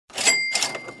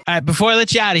All right, before I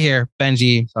let you out of here,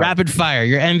 Benji, Sorry. rapid fire.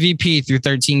 Your MVP through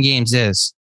 13 games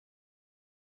is.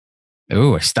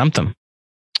 Ooh, I stumped him.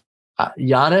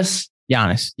 Giannis.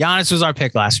 Giannis was our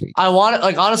pick last week. I want it.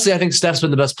 Like, honestly, I think Steph's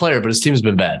been the best player, but his team's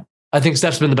been bad. I think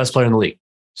Steph's been the best player in the league.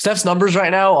 Steph's numbers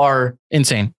right now are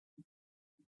Insane.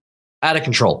 out of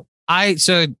control.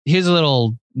 So here's a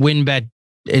little win bet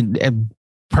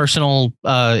personal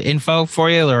info for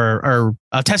you, or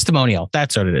a testimonial.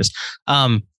 That's what it is.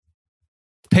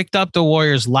 Picked up the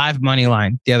Warriors live money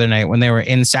line the other night when they were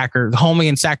home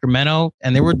against Sacramento,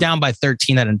 and they were down by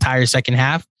 13 that entire second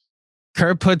half.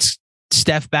 Kerr puts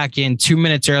Steph back in 2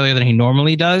 minutes earlier than he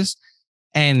normally does,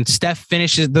 and Steph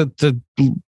finishes the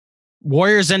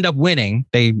Warriors end up winning.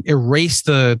 They erase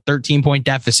the 13-point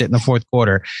deficit in the fourth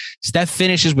quarter. Steph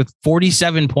finishes with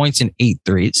 47 points and 8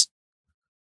 threes,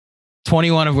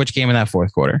 21 of which came in that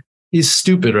fourth quarter. He's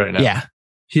stupid right now. Yeah.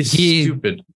 He's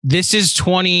stupid. This is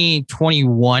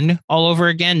 2021 all over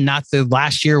again, not the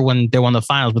last year when they won the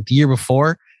finals, but the year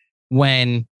before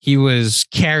when he was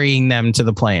carrying them to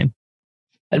the play-in.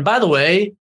 And by the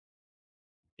way,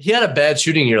 he had a bad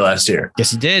shooting year last year.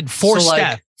 Yes, he did. For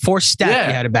Steph,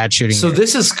 he had a bad shooting year.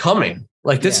 This is coming.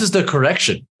 This is the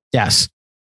correction. Yes.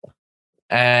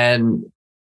 And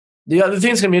the other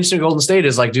thing that's going to be interesting in Golden State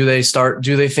is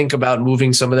do they think about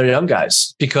moving some of their young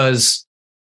guys? Because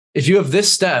if you have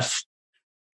this Steph,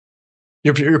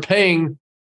 you're paying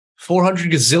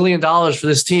 $400 gazillion for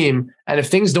this team. And if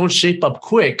things don't shape up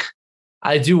quick,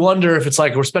 I do wonder if it's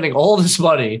we're spending all this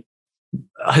money,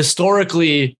 a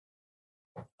historical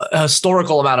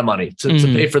amount of money to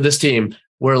pay for this team.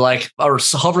 We're are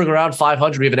hovering around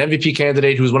 500. We have an MVP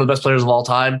candidate who's one of the best players of all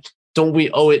time. Don't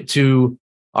we owe it to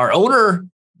our owner?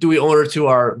 Do we owe it to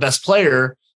our best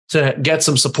player to get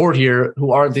some support here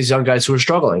who aren't these young guys who are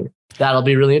struggling? That'll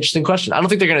be a really interesting question. I don't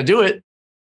think they're going to do it.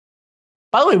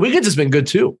 By the way, Wiggins has been good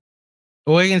too.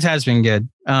 Wiggins has been good.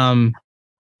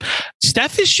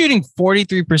 Steph is shooting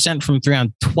 43% from three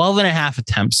on 12 and a half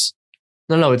attempts.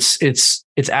 No, it's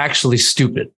actually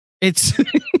stupid. It's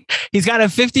he's got a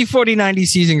 50-40-90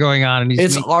 season going on, and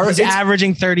he's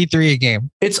averaging 33 a game.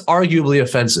 It's arguably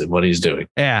offensive what he's doing.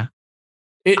 Yeah,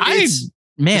 it's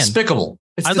despicable.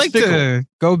 I'd like to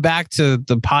go back to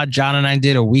the pod John and I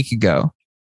did a week ago,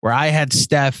 where I had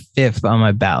Steph 5th on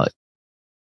my ballot.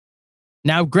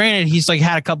 Now, granted, he's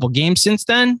had a couple games since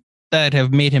then that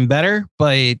have made him better,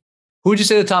 but who would you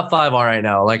say the top 5 are right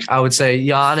now? I would say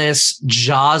Giannis,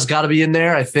 Ja's got to be in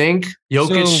there, I think.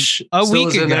 Jokic. So a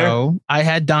week ago, I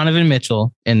had Donovan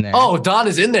Mitchell in there. Oh, Don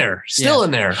is in there. Still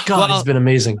in there. God, he's been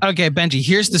amazing. Okay, Benji,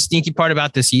 here's the sneaky part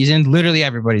about the season. Literally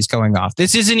everybody's going off.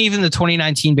 This isn't even the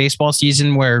 2019 baseball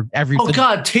season where Oh,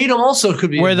 God, Tatum also could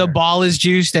be where the ball is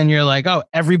juiced and you're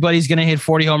everybody's going to hit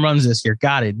 40 home runs this year.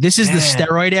 Got it. This is the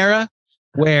steroid era,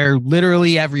 where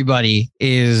literally everybody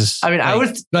is I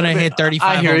was going to hit 35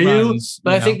 I hear home you, runs,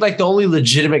 but I think the only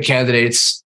legitimate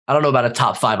candidates, I don't know about a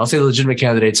top 5. I'll say the legitimate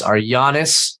candidates are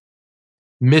Giannis,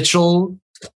 Mitchell,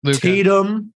 Luka.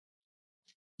 Tatum,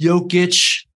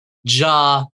 Jokic,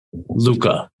 Ja,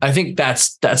 Luka. I think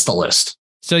that's the list.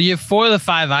 So you have 4 of the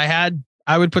 5 I had.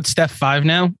 I would put Steph 5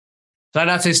 now. Did I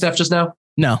not say Steph just now?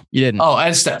 No, you didn't. Oh,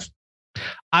 and Steph.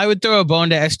 I would throw a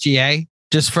bone to SGA.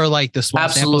 Just for the small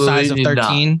sample size of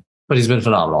 13. But he's been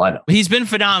phenomenal. I know. He's been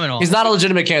phenomenal. He's not a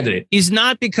legitimate candidate. He's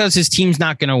not because his team's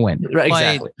not going to win. Right,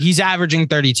 exactly. He's averaging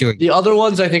 32. The other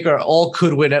ones I think are all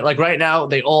could win it. Right now,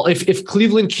 they all, if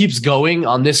Cleveland keeps going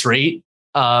on this rate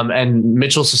and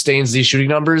Mitchell sustains these shooting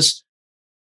numbers,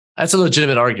 that's a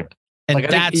legitimate argument. And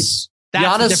that's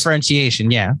the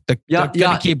differentiation. Yeah. They're going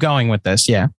to keep going with this.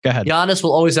 Yeah. Go ahead. Giannis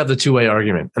will always have the two-way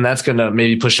argument, and that's going to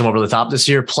maybe push him over the top this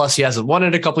year. Plus, he hasn't won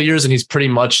in a couple of years, and he's pretty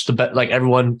much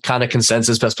everyone kind of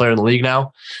consensus best player in the league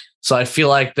now. So I feel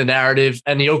like the narrative,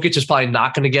 and Jokic is probably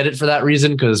not going to get it for that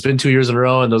reason because it's been 2 years in a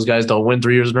row, and those guys don't win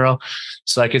 3 years in a row.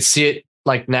 So I could see it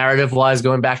narrative-wise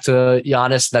going back to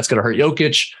Giannis. That's going to hurt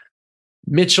Jokic.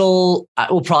 Mitchell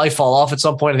will probably fall off at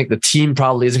some point. I think the team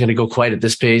probably isn't going to go quite at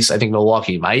this pace. I think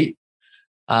Milwaukee might.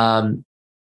 Look,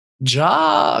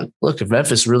 if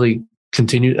Memphis really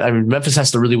continues, Memphis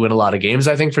has to really win a lot of games,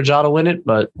 I think, for Ja to win it,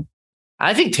 but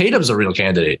I think Tatum's a real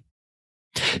candidate.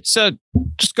 So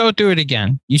just go through it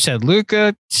again. You said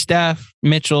Luka, Steph,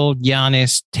 Mitchell,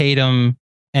 Giannis, Tatum,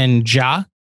 and Ja.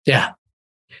 Yeah.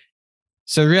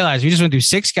 So realize we just went through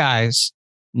 6 guys.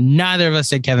 Neither of us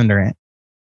said Kevin Durant,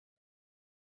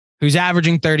 who's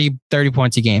averaging 30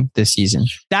 points a game this season.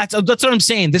 That's what I'm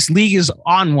saying. This league is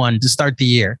on one to start the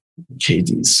year.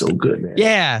 KD is so good, man.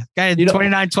 Yeah. Guy had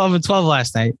 29, 12, and 12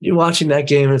 last night. You're watching that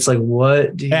game, it's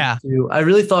what do you do? I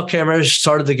really thought Cam Reddish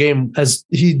started the game as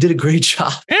he did a great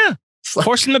job. Yeah.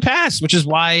 Forcing the pass, which is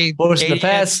why Forcing the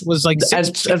pass was like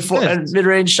and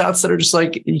mid-range shots that are just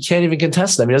like you can't even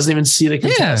contest them. He doesn't even see the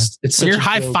contest. Yeah. It's you're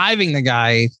high-fiving the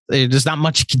guy. There's not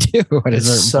much you can do.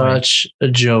 It's such a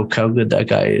joke how good that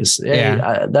guy is.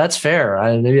 Yeah, that's fair.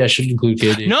 Maybe I should include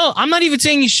KD. No, I'm not even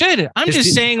saying you should. I'm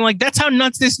just saying like that's how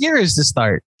nuts this year is to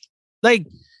start. Like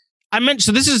I mentioned,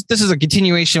 so this is a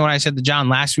continuation of what I said to John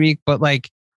last week, but like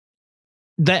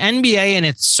the NBA and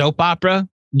its soap opera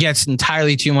gets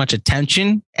entirely too much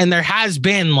attention. And there has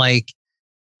been we're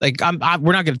not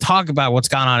going to talk about what's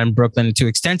gone on in Brooklyn too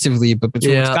extensively, but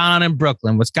between what's gone on in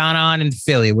Brooklyn, what's gone on in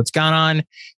Philly, what's gone on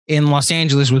in Los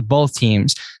Angeles with both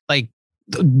teams, like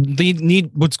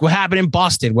what happened in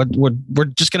Boston, we're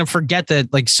just going to forget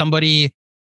that like somebody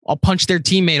will punch their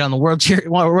teammate on the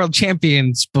world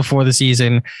champions before the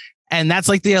season. And that's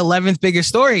like the 11th biggest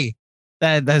story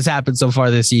that has happened so far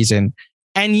this season.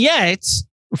 And yet,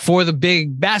 for the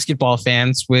big basketball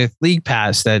fans with League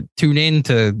Pass that tune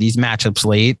into these matchups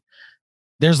late,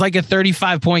 there's like a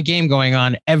 35-point game going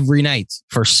on every night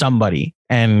for somebody.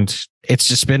 And it's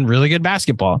just been really good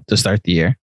basketball to start the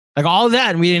year. Like all of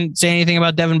that. And we didn't say anything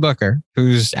about Devin Booker,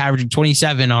 who's averaging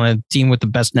 27 on a team with the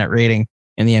best net rating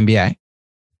in the NBA.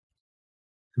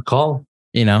 Good call.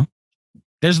 You know,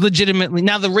 there's legitimately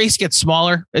now the race gets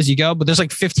smaller as you go, but there's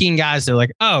like 15 guys that are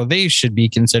like, oh, they should be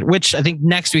considered, which I think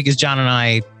next week is John and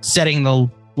I setting the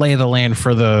lay of the land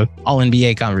for the all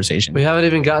NBA conversation. We haven't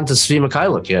even gotten to Svi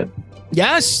Mikhailuk yet.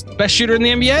 Yes. Best shooter in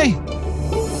the NBA.